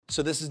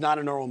So this is not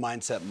a normal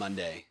Mindset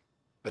Monday,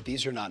 but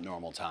these are not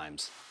normal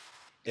times.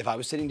 If I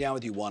was sitting down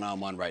with you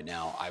one-on-one right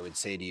now, I would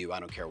say to you,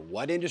 I don't care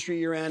what industry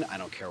you're in, I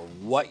don't care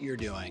what you're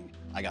doing,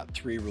 I got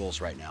 3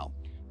 rules right now.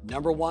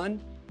 Number 1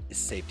 is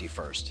safety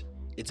first.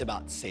 It's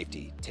about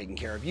safety, taking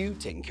care of you,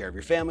 taking care of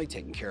your family,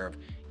 taking care of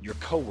your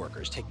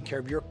coworkers, taking care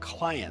of your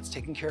clients,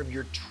 taking care of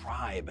your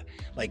tribe.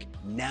 Like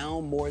now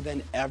more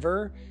than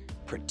ever,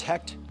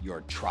 protect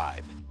your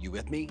tribe. You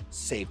with me?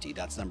 Safety,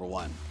 that's number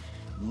 1.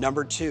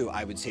 Number 2,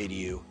 I would say to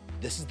you,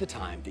 this is the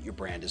time that your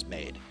brand is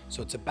made.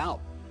 So it's about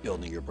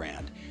building your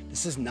brand.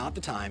 This is not the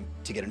time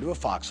to get into a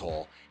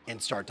foxhole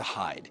and start to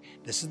hide.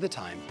 This is the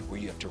time where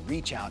you have to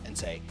reach out and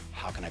say,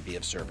 how can I be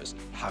of service?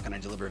 How can I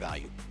deliver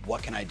value?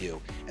 What can I do?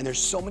 And there's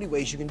so many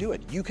ways you can do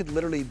it. You could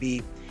literally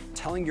be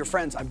telling your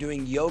friends, I'm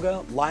doing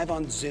yoga live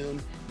on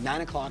Zoom,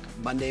 9 o'clock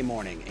Monday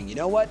morning. And you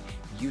know what?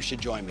 You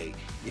should join me.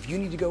 If you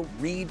need to go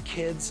read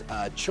kids,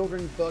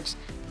 children's books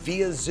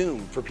via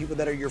Zoom for people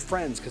that are your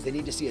friends because they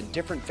need to see a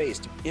different face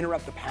to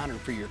interrupt the pattern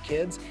for your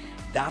kids,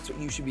 that's what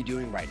you should be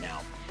doing right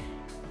now.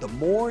 The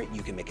more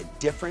you can make a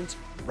difference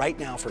right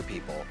now for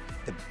people,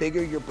 the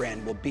bigger your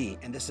brand will be.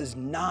 And this is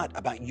not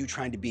about you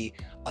trying to be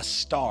a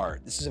star.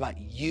 This is about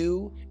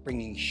you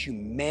bringing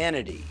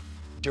humanity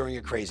during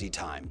a crazy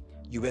time.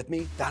 You with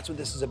me? That's what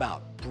this is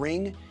about.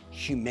 Bring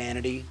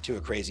humanity to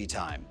a crazy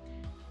time.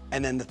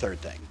 And then the third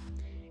thing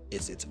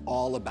is it's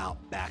all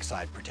about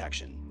backside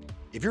protection.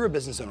 If you're a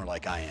business owner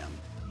like I am,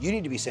 you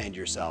need to be saying to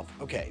yourself,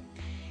 okay,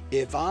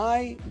 if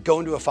I go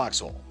into a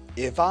foxhole,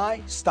 if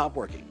I stop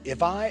working,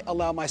 if I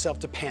allow myself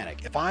to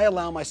panic, if I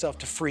allow myself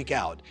to freak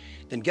out,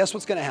 then guess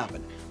what's gonna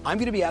happen? I'm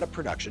gonna be out of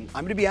production,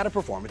 I'm gonna be out of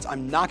performance,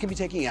 I'm not gonna be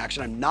taking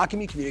action, I'm not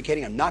gonna be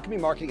communicating, I'm not gonna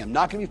be marketing, I'm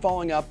not gonna be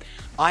following up.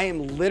 I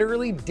am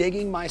literally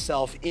digging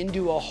myself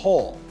into a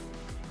hole.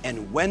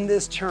 And when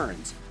this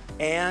turns,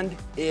 and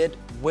it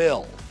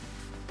will,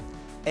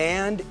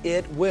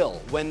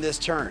 when this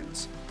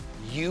turns,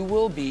 you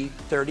will be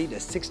 30 to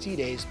 60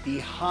 days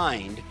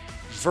behind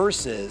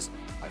versus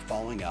by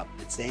following up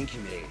and staying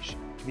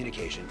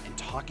communication and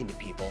talking to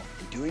people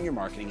and doing your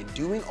marketing and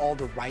doing all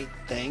the right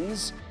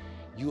things,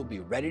 you will be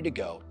ready to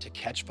go to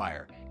catch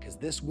fire because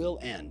this will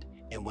end.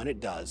 And when it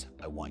does,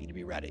 I want you to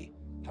be ready.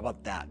 How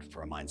about that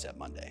for a Mindset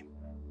Monday?